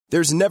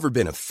There's never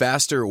been a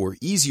faster or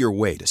easier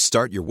way to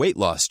start your weight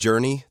loss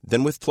journey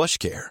than with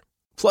PlushCare.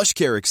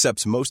 PlushCare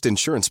accepts most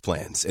insurance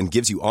plans and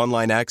gives you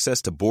online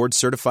access to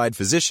board-certified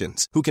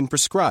physicians who can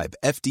prescribe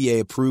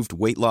FDA-approved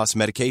weight loss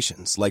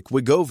medications like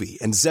Wegovy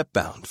and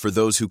Zepbound for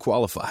those who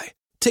qualify.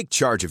 Take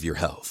charge of your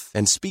health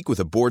and speak with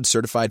a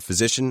board-certified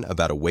physician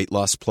about a weight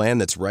loss plan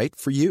that's right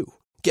for you.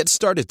 Get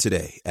started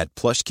today at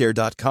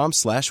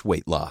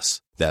plushcare.com/weight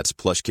loss. That's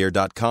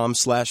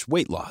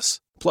plushcare.com/weight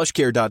loss.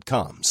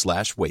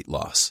 plushcare.com/weight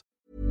loss.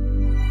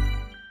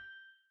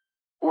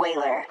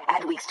 Whaler,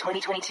 Adweek's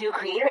 2022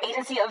 Creator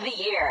Agency of the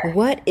Year.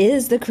 What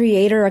is the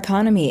creator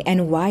economy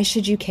and why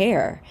should you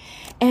care?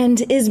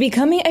 And is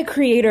becoming a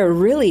creator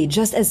really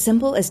just as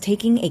simple as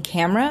taking a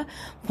camera,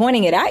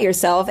 pointing it at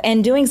yourself,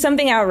 and doing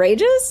something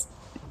outrageous?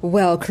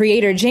 Well,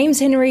 creator James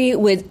Henry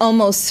would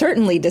almost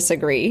certainly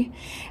disagree.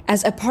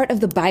 As a part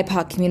of the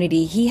BIPOC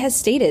community, he has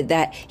stated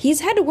that he's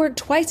had to work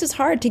twice as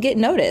hard to get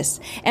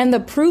noticed, and the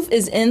proof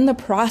is in the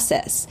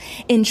process.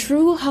 In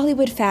true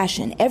Hollywood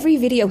fashion, every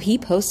video he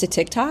posts to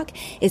TikTok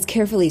is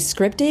carefully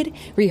scripted,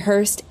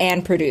 rehearsed,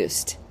 and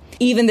produced.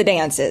 Even the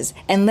dances.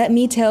 And let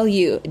me tell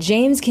you,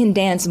 James can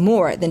dance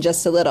more than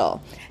just a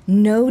little.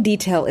 No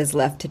detail is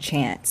left to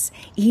chance.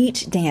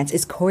 Each dance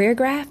is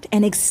choreographed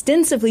and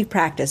extensively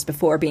practiced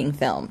before being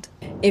filmed.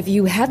 If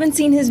you haven't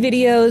seen his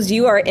videos,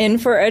 you are in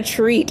for a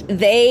treat.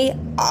 They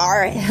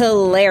are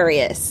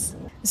hilarious.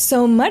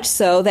 So much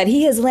so that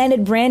he has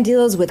landed brand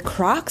deals with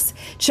Crocs,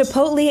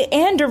 Chipotle,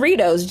 and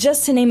Doritos,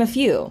 just to name a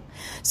few.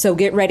 So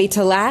get ready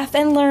to laugh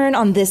and learn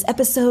on this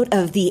episode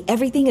of the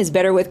Everything is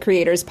Better with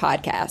Creators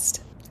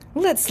podcast.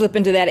 Let's slip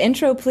into that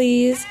intro,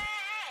 please.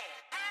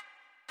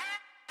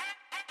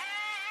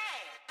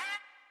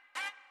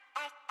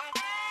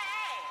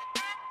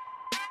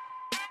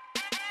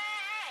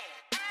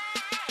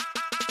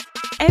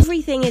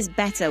 Everything is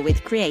Better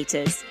with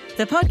Creators,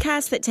 the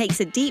podcast that takes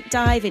a deep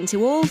dive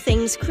into all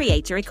things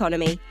creator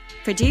economy.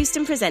 Produced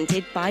and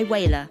presented by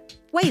Whaler.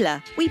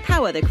 Whaler, we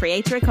power the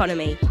creator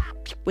economy.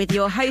 With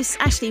your hosts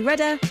Ashley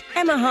Rudder,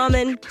 Emma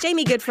Harmon,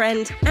 Jamie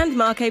Goodfriend, and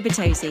Marco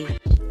Bertozzi.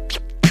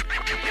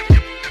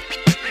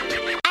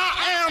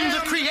 I am the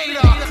creator.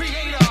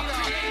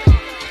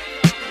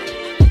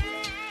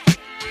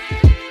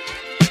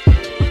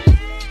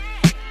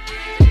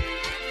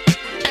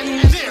 And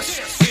this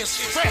is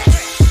fresh.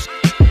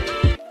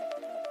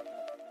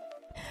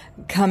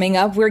 Coming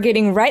up, we're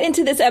getting right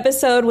into this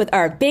episode with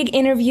our big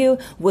interview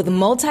with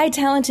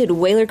multi-talented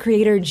Whaler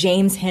creator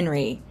James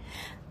Henry.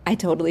 I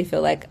totally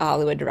feel like a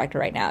Hollywood director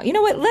right now. You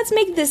know what? Let's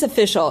make this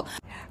official.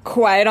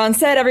 Quiet on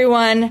set,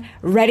 everyone.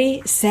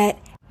 Ready, set,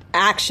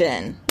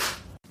 action.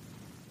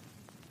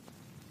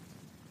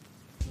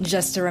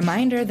 Just a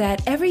reminder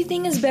that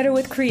Everything is Better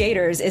with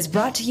Creators is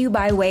brought to you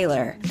by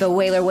Whaler. The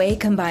Whaler Way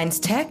combines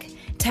tech,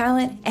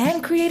 talent,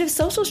 and creative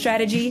social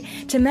strategy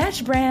to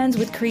match brands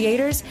with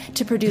creators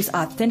to produce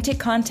authentic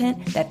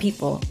content that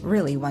people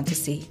really want to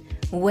see.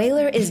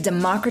 Whaler is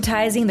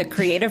democratizing the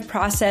creative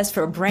process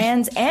for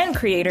brands and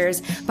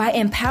creators by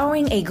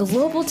empowering a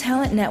global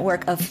talent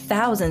network of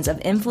thousands of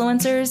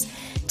influencers,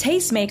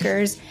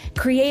 tastemakers,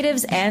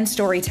 creatives, and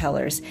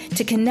storytellers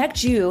to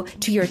connect you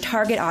to your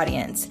target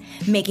audience,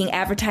 making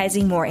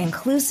advertising more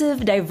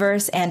inclusive,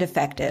 diverse, and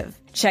effective.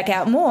 Check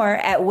out more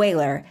at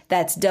Whaler.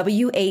 That's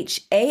WHALAR.com.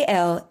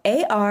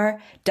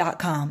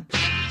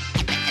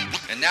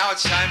 And now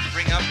it's time to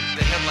bring up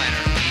the headliner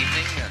of the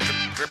evening.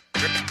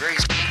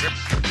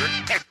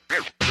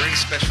 Very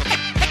special.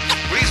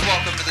 Please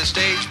welcome to the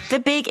stage The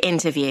Big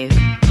Interview.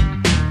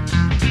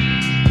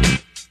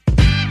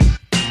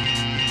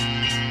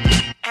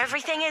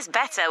 Everything is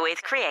Better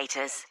with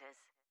Creators.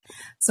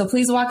 So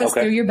please walk us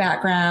through your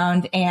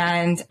background.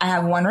 And I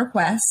have one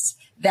request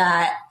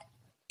that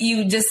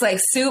you just like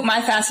suit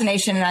my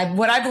fascination. And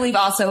what I believe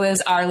also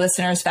is our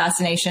listeners'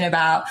 fascination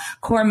about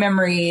core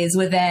memories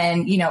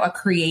within, a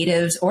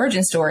creative's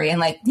origin story.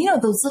 And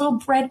those little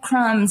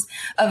breadcrumbs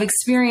of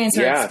experience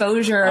or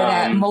exposure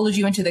that molded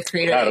you into the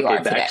creator that you are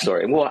today.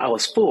 Backstory. Well, I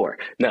was 4.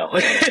 No.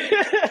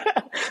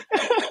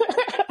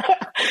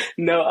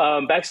 No,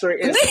 backstory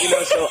is,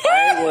 so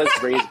I was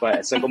raised by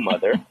a single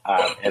mother,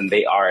 and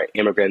they are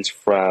immigrants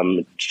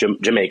from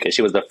Jamaica.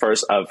 She was the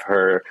first of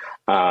her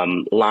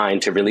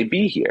line to really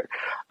be here.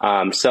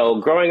 So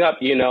growing up,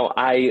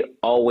 I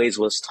always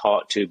was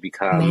taught to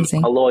become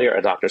a lawyer,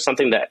 a doctor,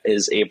 something that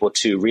is able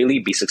to really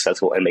be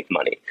successful and make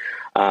money.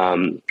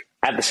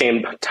 At the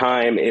same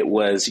time, it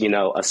was,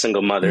 a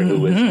single mother who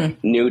was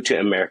new to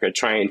America,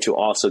 trying to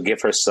also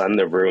give her son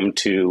the room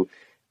to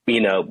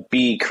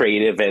be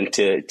creative and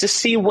to just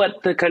see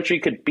what the country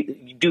could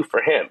do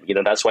for him.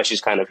 That's why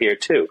she's kind of here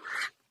too.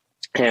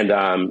 And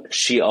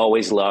she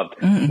always loved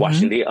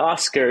watching the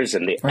Oscars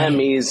and the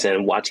Emmys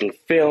and watching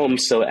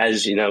films. So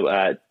as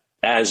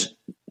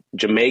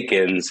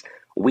Jamaicans,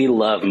 we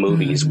love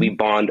movies. We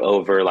bond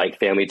over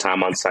family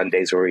time on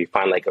Sundays where we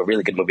find a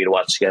really good movie to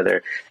watch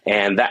together.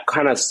 And that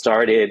kind of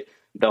started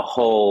the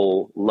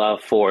whole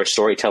love for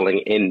storytelling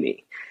in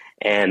me.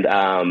 And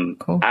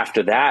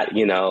after that,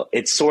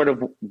 it's sort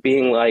of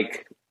being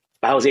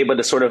I was able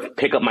to sort of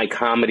pick up my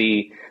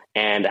comedy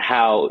and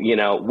how,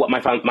 what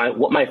my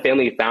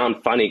family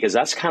found funny, because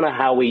that's kind of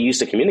how we used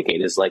to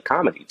communicate, is like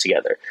comedy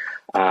together.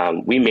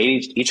 We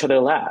made each other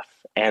laugh.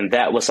 And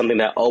that was something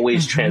that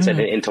always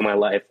transcended into my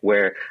life,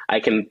 where I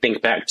can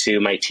think back to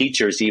my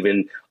teachers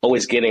even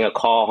always getting a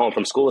call home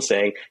from school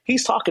saying,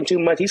 he's talking too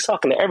much. He's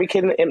talking to every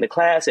kid in the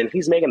class and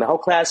he's making the whole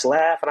class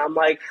laugh. And I'm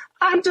like,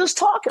 I'm just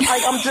talking.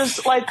 I'm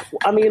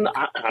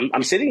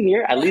sitting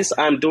here. At least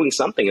I'm doing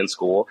something in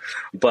school.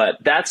 But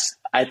that's,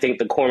 I think,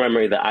 the core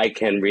memory that I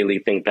can really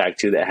think back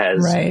to that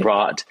has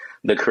brought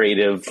the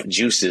creative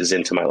juices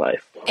into my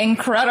life.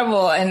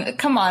 Incredible. And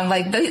come on,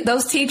 like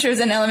those teachers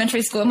in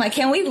elementary school, I'm like,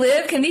 can we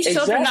live? Can these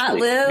children not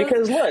live?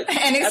 Because look,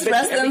 and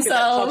express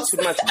themselves?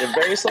 Too much. They're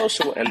very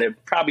social, and they're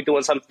probably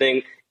doing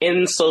something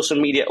in social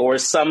media or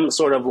some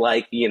sort of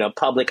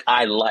public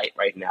eye light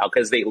right now,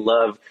 because they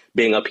love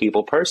being a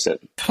people person.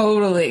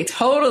 Totally.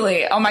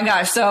 Oh my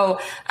gosh. So,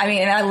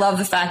 and I love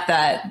the fact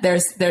that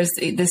there's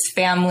this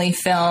family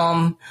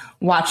film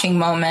watching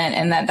moment,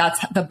 and that's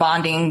the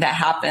bonding that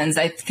happens.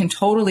 I can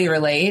totally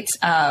relate.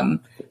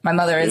 My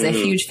mother is a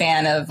huge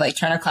fan of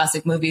Turner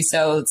Classic Movies.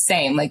 So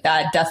same,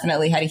 that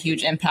definitely had a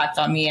huge impact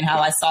on me and how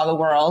I saw the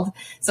world.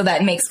 So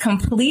that makes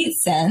complete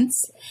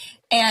sense.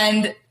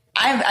 And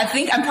I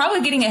think I'm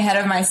probably getting ahead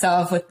of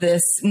myself with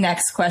this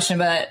next question,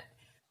 but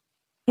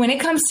when it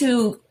comes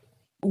to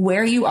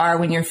where you are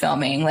when you're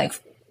filming,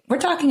 we're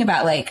talking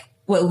about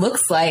what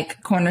looks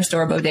like corner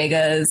store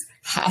bodegas,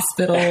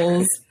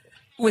 hospitals,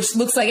 which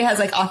looks like it has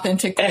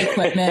authentic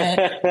equipment.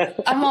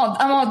 I'm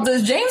all,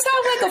 does James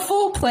have a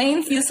full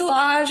plane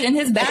fuselage in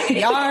his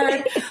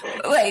backyard?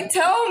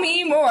 Tell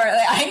me more.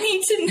 I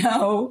need to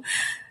know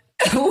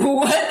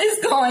what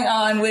is going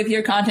on with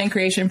your content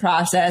creation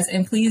process,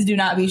 and please do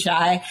not be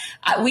shy.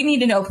 We need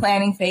to know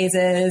planning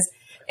phases,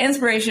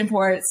 inspiration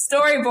ports,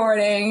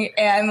 storyboarding,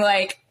 and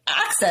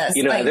access.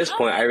 At this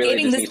point, I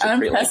really just need to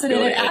create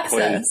unprecedented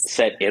access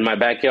set in my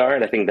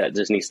backyard. I think that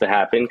just needs to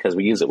happen because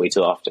we use it way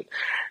too often.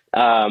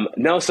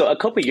 So a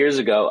couple of years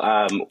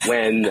ago,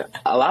 when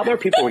a lot more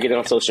people were getting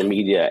on social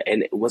media,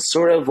 and it was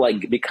sort of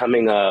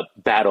becoming a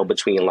battle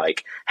between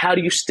how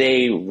do you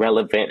stay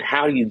relevant?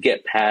 How do you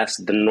get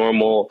past the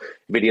normal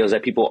videos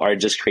that people are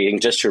just creating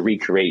just to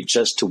recreate,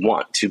 just to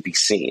want to be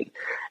seen?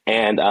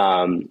 And,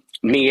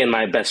 me and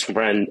my best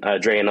friend,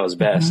 Dre Knows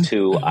Best,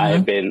 who I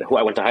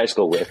went to high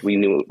school with, we've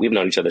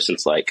known each other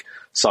since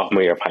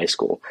sophomore year of high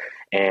school,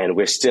 and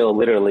we're still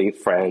literally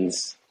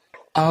friends.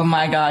 Oh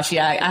my gosh.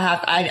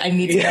 Yeah. I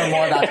need to know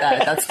more about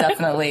that. That's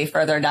definitely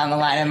further down the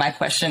line in my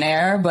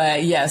questionnaire,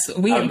 but yes,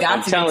 we have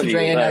got to get to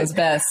Dre Knows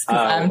Best,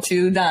 because I'm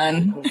too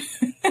done.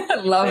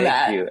 Love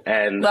that. Thank you.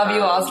 And love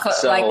you all.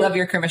 Love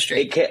your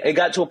chemistry. It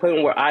got to a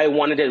point where I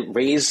wanted to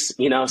raise,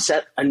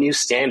 set a new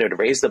standard,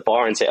 raise the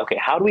bar and say, okay,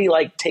 how do we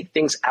take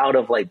things out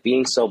of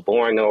being so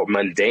boring or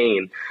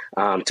mundane,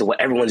 to what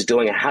everyone's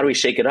doing, and how do we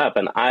shake it up?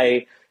 And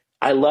I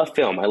love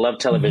film. I love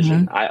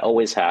television. I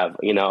always have.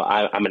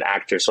 I'm an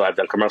actor, so I've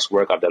done commercial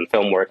work. I've done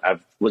film work.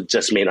 Was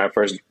just made our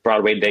first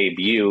Broadway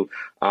debut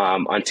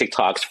on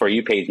TikTok's For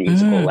You page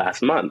musical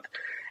last month.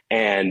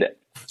 And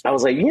I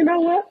was like, you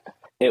know what?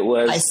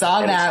 I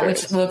saw that,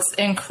 which looks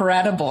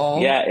incredible.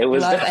 Yeah, it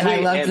was. And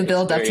I love the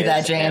build up to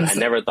that, James. I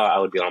never thought I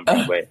would be on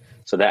Broadway.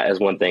 So that is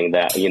one thing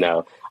that,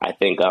 I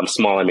think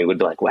small in me would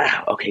be like,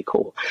 wow, okay,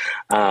 cool.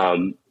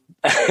 I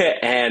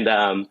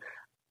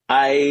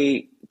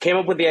came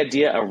up with the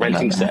idea of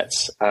renting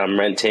sets,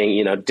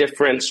 renting,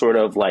 different sort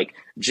of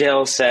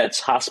jail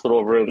sets,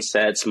 hospital room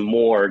sets,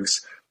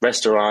 morgues,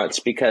 restaurants,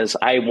 because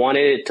I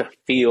wanted it to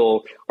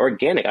feel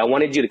organic. I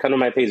wanted you to come to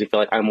my page and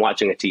feel like I'm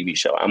watching a TV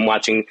show. I'm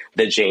watching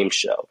the James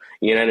Show.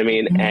 You know what I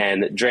mean?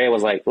 And Dre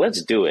was like,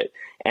 let's do it.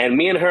 And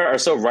me and her are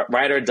so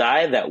ride or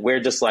die that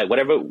we're just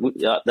whatever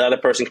the other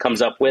person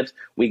comes up with,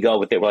 we go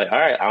with it. We're like, all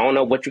right, I don't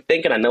know what you're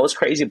thinking. I know it's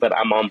crazy, but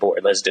I'm on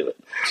board. Let's do it.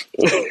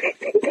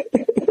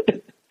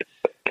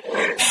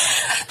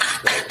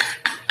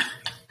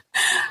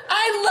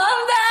 I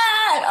love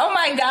that. Oh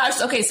my gosh.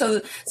 Okay.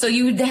 So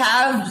you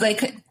have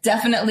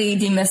definitely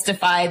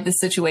demystified the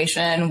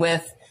situation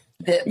with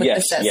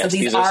the sets. Yes, so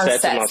these are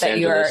sets that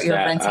you're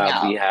renting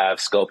out. We have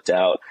scoped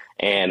out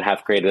and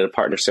have created a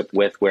partnership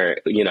with, where,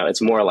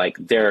 it's more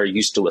they're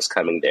used to us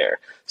coming there.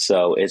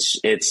 So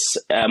it's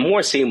a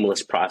more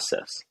seamless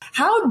process.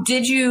 How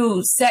did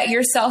you set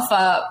yourself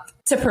up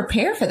to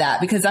prepare for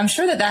that? Because I'm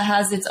sure that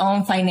has its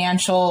own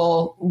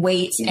financial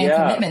weight and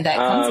commitment that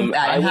comes with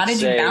that. And how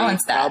did you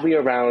balance that? Probably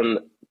around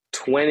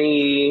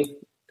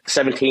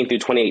 2017 through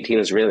 2018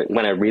 is really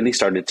when I really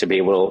started to be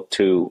able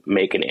to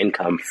make an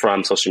income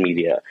from social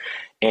media.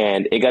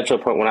 And it got to a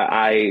point when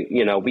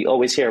we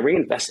always hear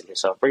reinvest in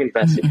yourself. And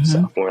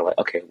we're like,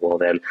 okay, well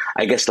then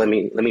I guess let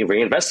me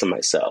reinvest in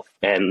myself.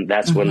 And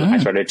that's when I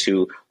started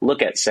to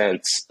look at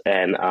sets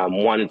and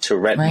wanted to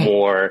rent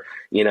more,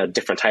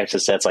 different types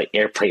of sets, like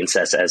airplane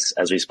sets,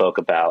 as we spoke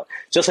about.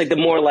 Just the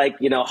more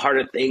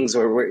harder things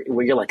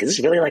where you're like, is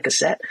this really a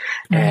set?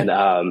 And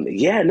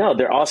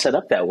they're all set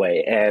up that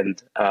way.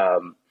 And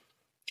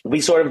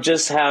we sort of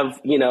just have,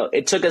 we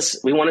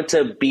wanted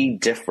to be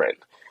different.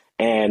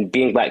 And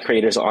being Black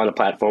creators on a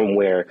platform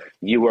where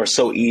you are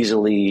so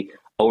easily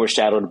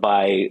overshadowed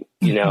by,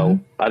 you know,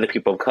 other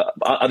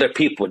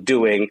people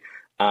doing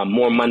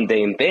more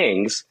mundane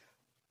things,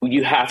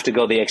 you have to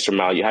go the extra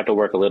mile. You have to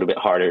work a little bit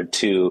harder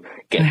to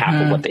get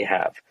half of what they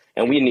have.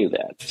 And we knew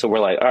that. So we're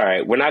like, all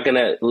right, we're not going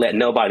to let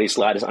nobody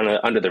slide us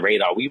under the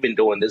radar. We've been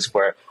doing this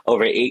for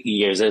over 8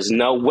 years. There's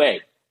no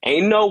way.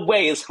 Ain't no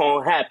way it's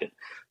going to happen.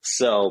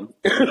 So.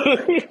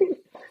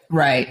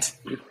 Right.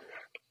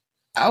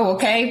 Oh,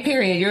 okay.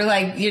 Period. You're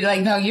like,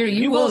 no,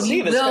 you will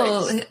see this.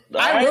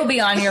 I will be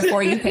on your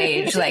For You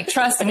page. Like,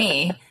 trust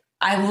me.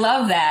 I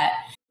love that.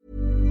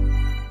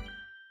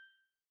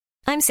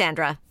 I'm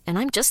Sandra, and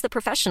I'm just the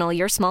professional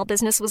your small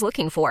business was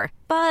looking for.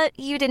 But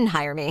you didn't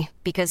hire me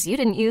because you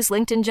didn't use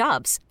LinkedIn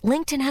Jobs.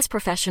 LinkedIn has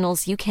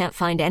professionals you can't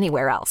find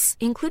anywhere else,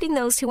 including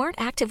those who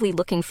aren't actively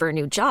looking for a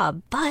new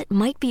job, but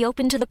might be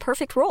open to the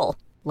perfect role,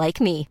 like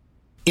me.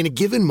 In a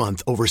given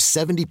month, over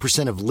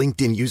 70% of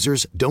LinkedIn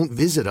users don't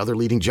visit other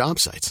leading job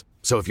sites.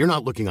 So if you're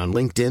not looking on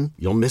LinkedIn,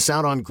 you'll miss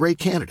out on great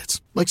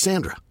candidates like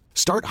Sandra.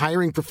 Start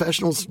hiring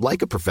professionals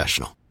like a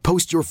professional.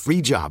 Post your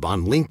free job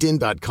on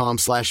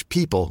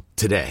linkedin.com/people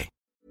today.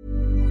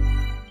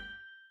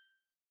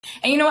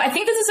 And, you know, I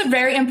think this is a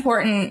very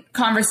important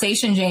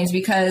conversation, James,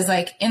 because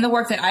like in the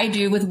work that I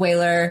do with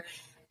Whaler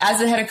as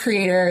the head of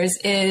creators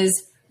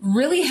is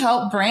really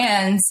help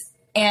brands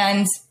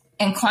and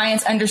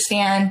clients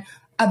understand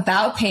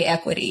about pay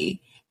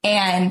equity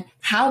and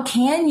how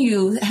can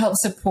you help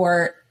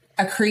support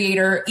a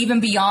creator even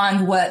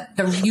beyond what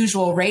the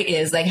usual rate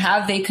is. Like,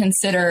 have they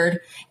considered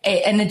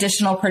an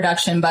additional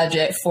production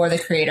budget for the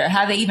creator?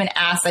 Have they even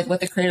asked like what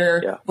the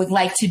creator would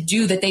like to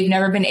do that they've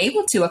never been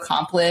able to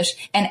accomplish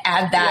and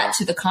add that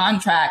to the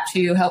contract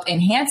to help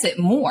enhance it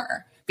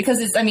more? Because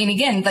it's, I mean,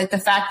 again, like the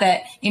fact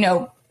that, you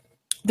know,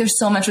 there's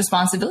so much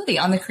responsibility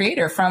on the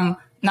creator from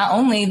not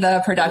only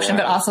the production,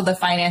 but also the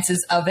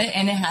finances of it.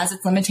 And it has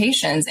its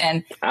limitations.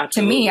 And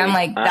to me, I'm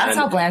like, that's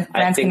how brands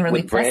can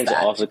really press brands,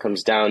 that. It also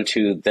comes down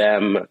to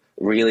them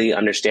really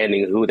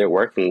understanding who they're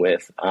working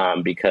with.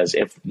 Because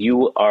if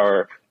you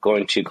are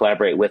going to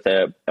collaborate with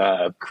a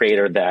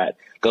creator that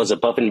goes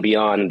above and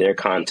beyond their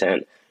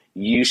content,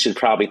 you should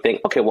probably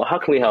think, okay, well, how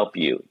can we help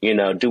you? You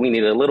know, do we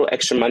need a little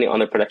extra money on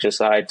the production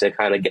side to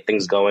kind of get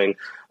things going?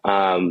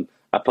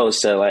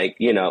 Opposed to like,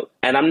 you know,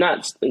 and I'm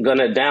not going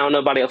to down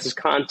nobody else's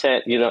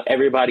content. You know,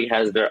 everybody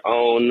has their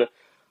own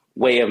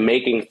way of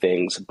making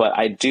things. But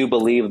I do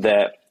believe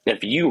that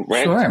if you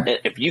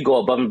if you go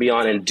above and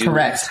beyond and do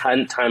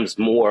 10 times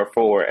more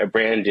for a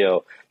brand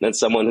deal than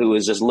someone who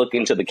is just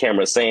looking to the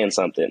camera saying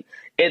something,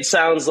 it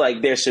sounds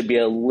like there should be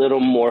a little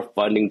more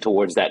funding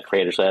towards that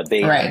creator so that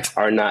they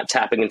are not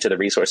tapping into the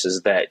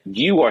resources that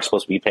you are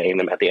supposed to be paying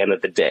them at the end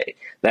of the day,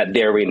 that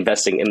they're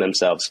reinvesting in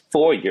themselves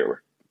for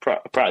your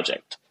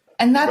project.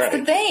 And that's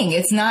the thing.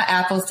 It's not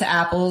apples to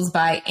apples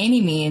by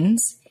any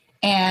means.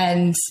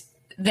 And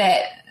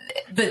that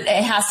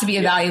it has to be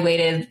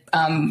evaluated,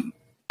 I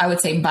would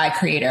say, by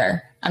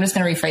creator. I'm just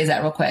going to rephrase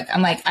that real quick.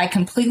 I'm like, I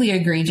completely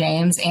agree,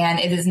 James. And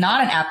it is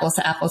not an apples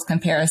to apples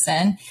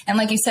comparison. And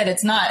like you said,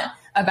 it's not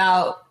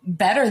about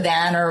better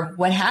than or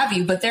what have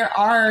you, but there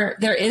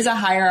is a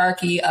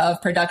hierarchy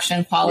of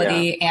production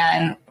quality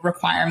and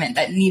requirement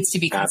that needs to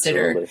be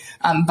considered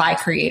by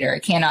creator.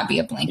 It cannot be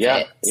a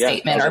blanket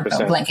statement or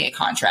a blanket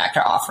contract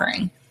or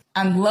offering.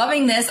 I'm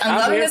loving this. I'm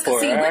loving this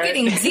because we're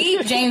getting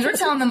deep, James. We're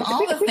telling them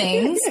all the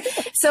things.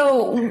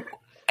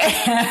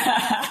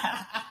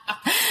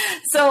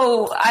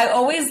 So I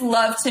always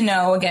love to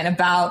know, again,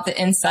 about the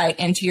insight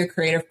into your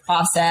creative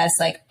process.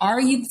 Like, are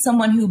you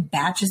someone who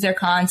batches their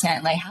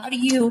content? Like, how do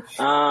you,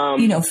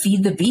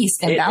 feed the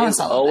beast and balance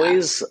all of that?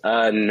 It's always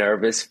a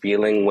nervous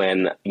feeling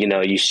when, you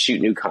know, you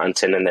shoot new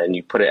content and then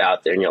you put it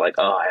out there and you're like,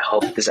 oh, I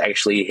hope this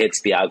actually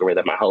hits the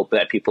algorithm. I hope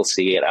that people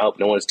see it. I hope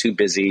no one's too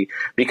busy,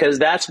 because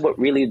that's what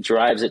really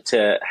drives it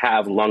to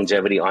have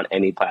longevity on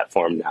any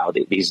platform now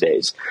these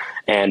days.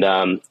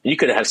 And you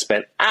could have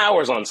spent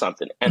hours on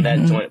something and that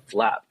joint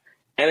flop.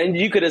 And then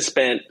you could have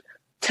spent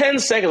 10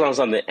 seconds on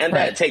something and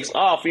that takes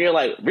off. And you're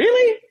like,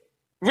 really?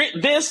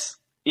 This?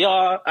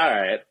 Y'all? All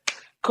right.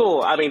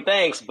 Cool. I mean,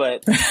 thanks.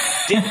 But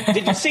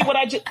did you see what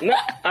I just... No.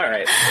 All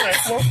right.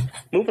 Well,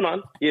 moving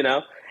on, you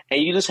know.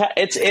 And you just have...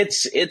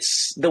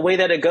 It's the way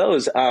that it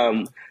goes.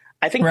 I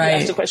think you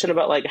asked a question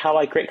about, like, how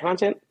I create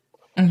content.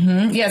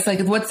 Mm-hmm. Yes.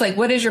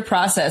 What is your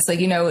process? Like,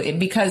 you know,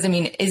 because, I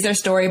mean, is there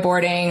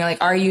storyboarding?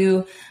 Like, are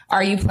you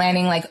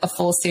planning like a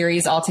full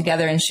series all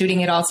together and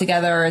shooting it all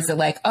together? Or is it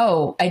like,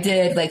 oh, I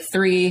did like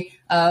 3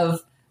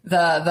 of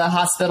the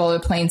hospital or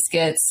plane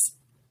skits.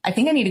 I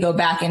think I need to go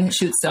back and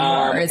shoot some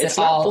more. Or is it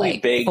all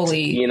like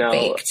fully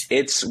baked?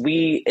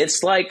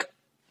 It's like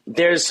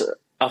there's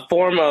a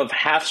form of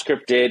half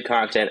scripted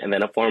content and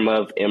then a form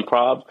of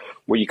improv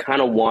where you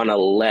kind of want to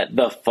let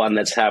the fun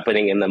that's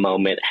happening in the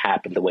moment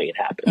happen the way it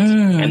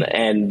happens.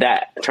 And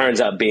that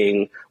turns out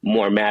being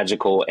more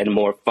magical and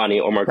more funny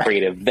or more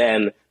creative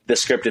than the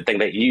scripted thing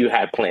that you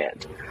had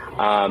planned.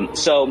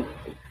 So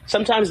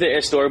sometimes there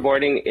is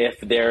storyboarding if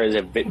there is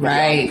a bit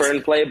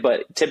burn play,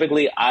 but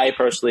typically I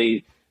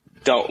personally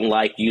don't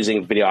like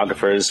using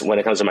videographers when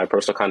it comes to my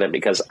personal content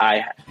because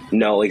I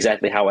know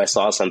exactly how I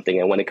saw something.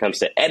 And when it comes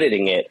to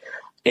editing it,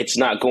 it's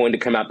not going to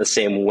come out the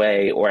same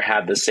way or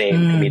have the same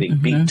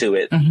comedic beat to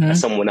it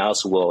as someone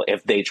else will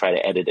if they try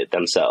to edit it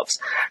themselves.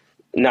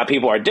 Now,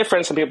 people are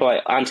different. Some people are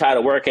like, I'm tired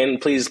of working.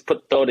 Please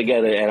throw it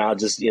together and I'll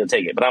just,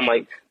 take it. But I'm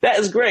like, that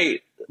is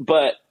great.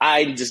 But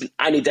I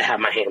need to have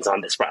my hands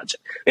on this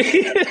project.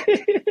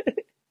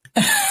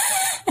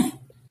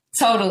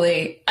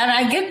 Totally. And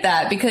I get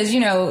that because,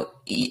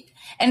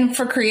 and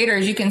for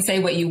creators, you can say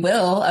what you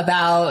will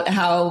about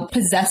how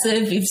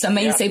possessive, if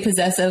somebody say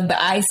possessive, but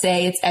I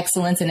say it's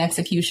excellence in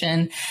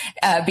execution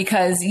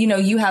because,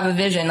 you have a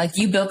vision. Like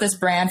you built this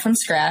brand from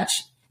scratch.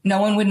 No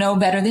one would know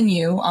better than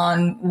you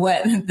on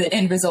what the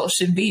end result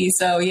should be.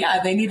 So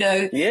they need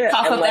to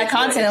pop up that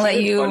content and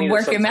let you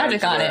work your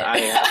magic on it. I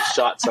have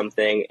shot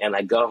something and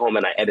I go home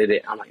and I edit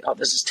it. I'm like, oh,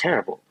 this is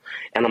terrible.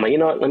 And I'm like, you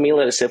know what? Let me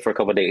let it sit for a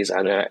couple of days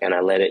and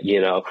I let it,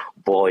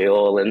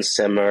 boil and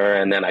simmer.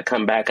 And then I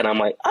come back and I'm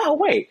like, oh,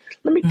 wait,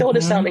 let me throw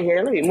this out in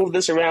here. Let me move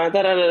this around.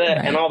 Right.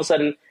 And all of a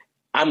sudden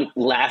I'm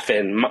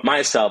laughing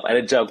myself at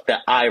a joke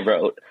that I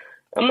wrote.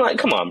 I'm like,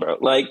 come on, bro.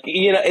 Like,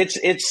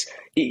 it's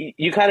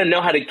you kind of know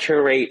how to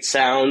curate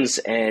sounds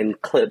and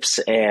clips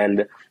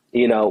and,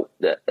 the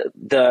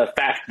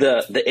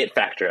it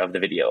factor of the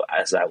video,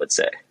 as I would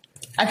say.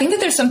 I think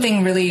that there's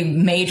something really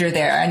major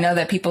there. I know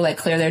that people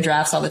clear their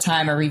drafts all the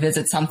time or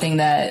revisit something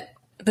that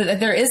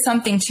there is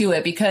something to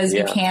it because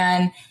you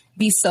can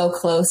be so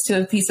close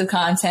to a piece of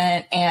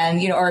content and,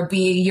 or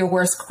be your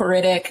worst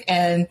critic.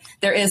 And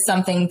there is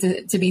something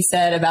to be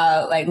said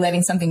about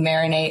letting something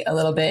marinate a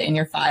little bit in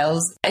your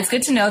files. It's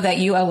good to know that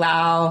you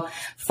allow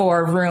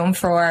for room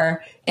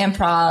for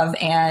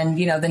improv and,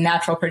 the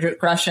natural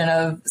progression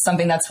of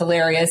something that's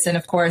hilarious. And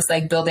of course,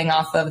 building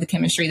off of the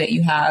chemistry that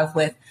you have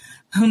with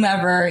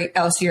whomever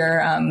else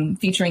you're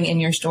featuring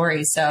in your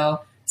story. So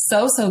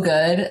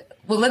good.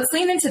 Well, let's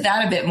lean into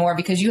that a bit more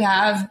because you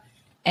have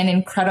an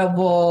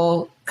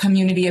incredible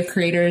community of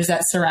creators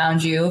that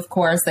surround you. Of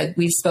course,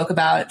 we spoke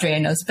about Drea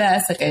Knows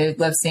Best. I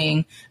love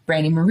seeing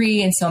Brandy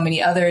Marie and so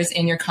many others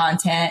in your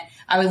content.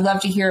 I would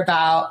love to hear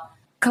about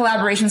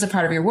collaboration as a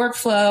part of your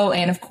workflow.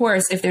 And of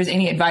course, if there's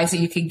any advice that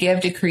you could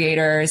give to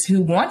creators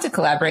who want to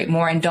collaborate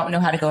more and don't know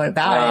how to go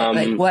about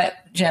it, what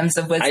gems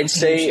of wisdom I'd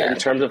say in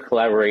terms of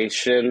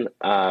collaboration,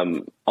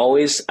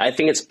 always, I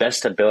think it's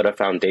best to build a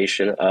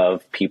foundation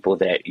of people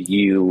that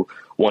you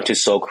want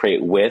to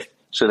create with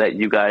so that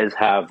you guys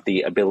have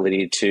the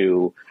ability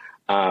to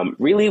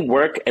really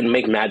work and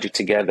make magic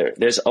together.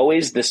 There's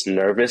always this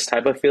nervous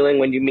type of feeling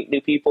when you meet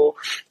new people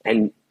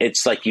and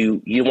it's like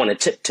you want to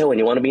tiptoe and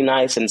you want to be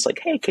nice and it's like,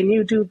 hey, can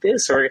you do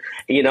this? Or,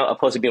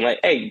 opposed to being like,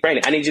 hey,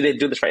 Brandon, I need you to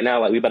do this right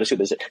now. We better shoot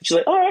this. She's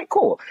like, all right,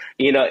 cool.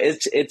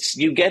 It's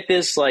you get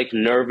this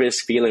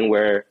nervous feeling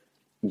where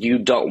you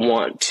don't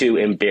want to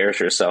embarrass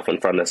yourself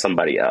in front of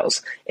somebody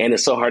else. And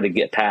it's so hard to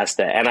get past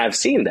that. And I've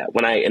seen that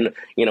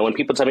when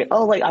people tell me,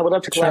 oh, I would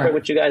love to collaborate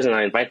with you guys. And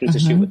I invite them to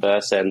shoot with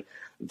us. And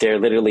they're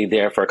literally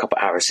there for a couple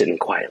hours sitting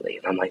quietly.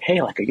 And I'm like, hey,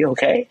 are you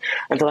okay?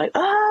 And they're like,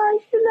 I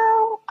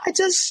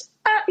just,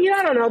 I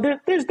don't know.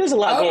 There's a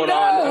lot going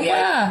on. I'm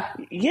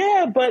like,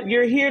 yeah, but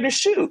you're here to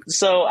shoot.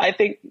 So I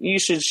think you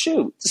should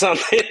shoot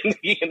something,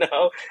 and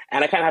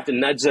I kind of have to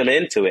nudge them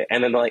into it.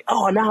 And then they're like,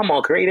 oh, now I'm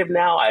all creative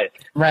now.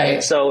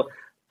 Right. So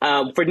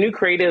for new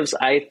creatives,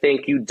 I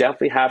think you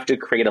definitely have to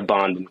create a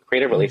bond and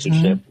create a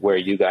relationship where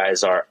you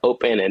guys are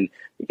open and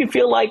you can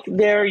feel like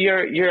they're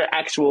your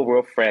actual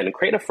real friend.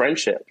 Create a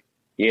friendship.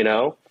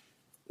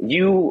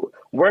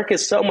 Work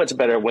is so much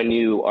better when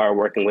you are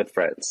working with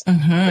friends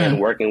and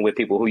working with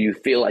people who you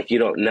feel like you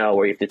don't know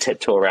or you have to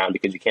tiptoe around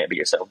because you can't be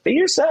yourself. Be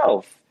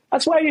yourself.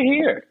 That's why you're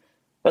here.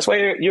 That's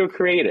why you're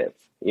creative,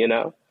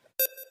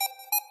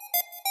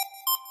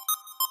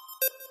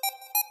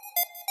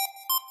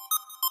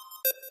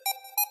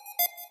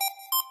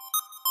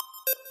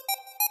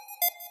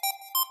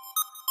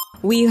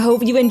 We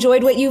hope you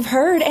enjoyed what you've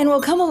heard and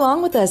will come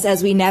along with us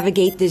as we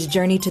navigate this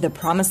journey to the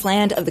promised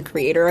land of the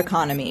creator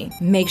economy.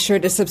 Make sure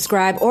to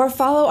subscribe or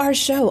follow our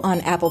show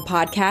on Apple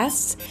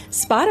Podcasts,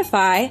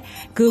 Spotify,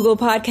 Google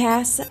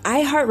Podcasts,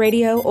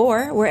 iHeartRadio,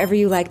 or wherever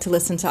you like to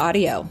listen to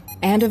audio.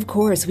 And of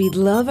course, we'd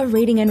love a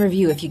rating and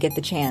review if you get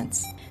the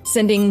chance.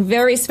 Sending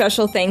very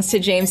special thanks to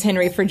James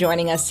Henry for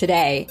joining us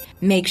today.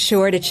 Make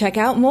sure to check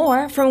out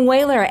more from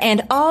Whaler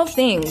and all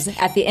things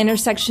at the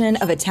intersection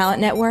of a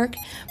talent network,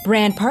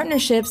 brand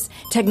partnerships,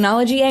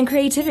 technology, and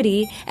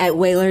creativity at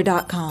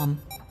Whaler.com.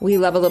 We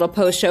love a little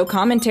post-show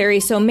commentary,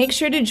 so make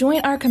sure to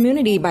join our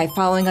community by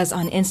following us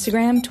on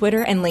Instagram,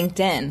 Twitter, and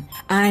LinkedIn.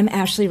 I'm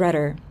Ashley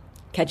Rudder.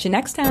 Catch you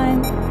next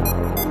time.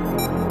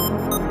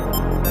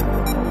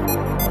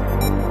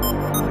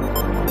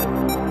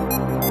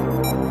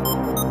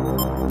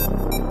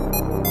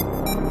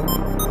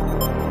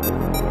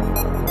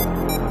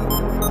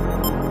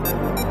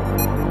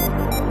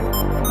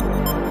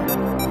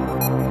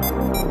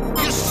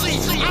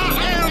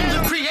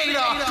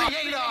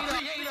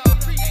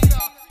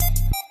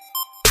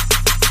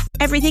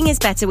 Everything is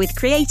Better with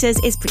Creators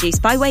is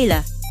produced by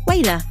Whaler.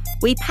 Whaler,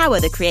 we power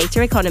the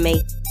creator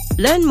economy.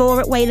 Learn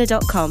more at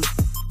Whaler.com.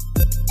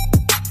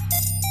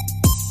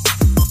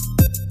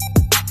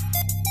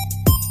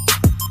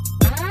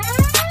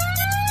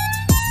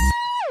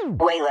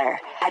 Whaler,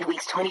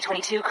 Adweek's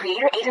 2022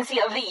 Creator Agency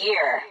of the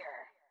Year.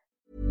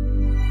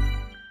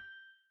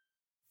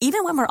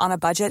 Even when we're on a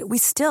budget, we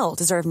still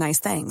deserve nice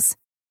things.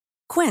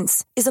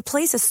 Quince is a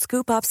place to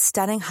scoop up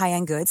stunning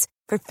high-end goods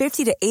for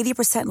 50 to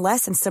 80%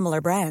 less than similar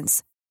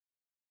brands.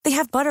 They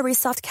have buttery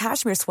soft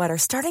cashmere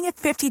sweaters starting at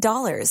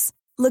 $50,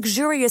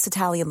 luxurious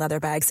Italian leather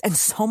bags, and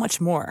so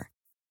much more.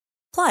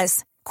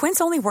 Plus,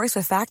 Quince only works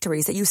with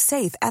factories that use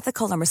safe,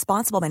 ethical, and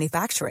responsible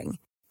manufacturing.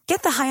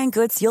 Get the high-end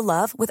goods you'll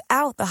love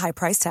without the high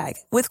price tag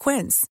with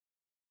Quince.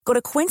 Go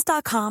to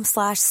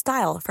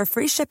quince.com/style for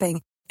free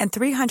shipping and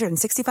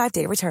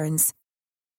 365-day returns.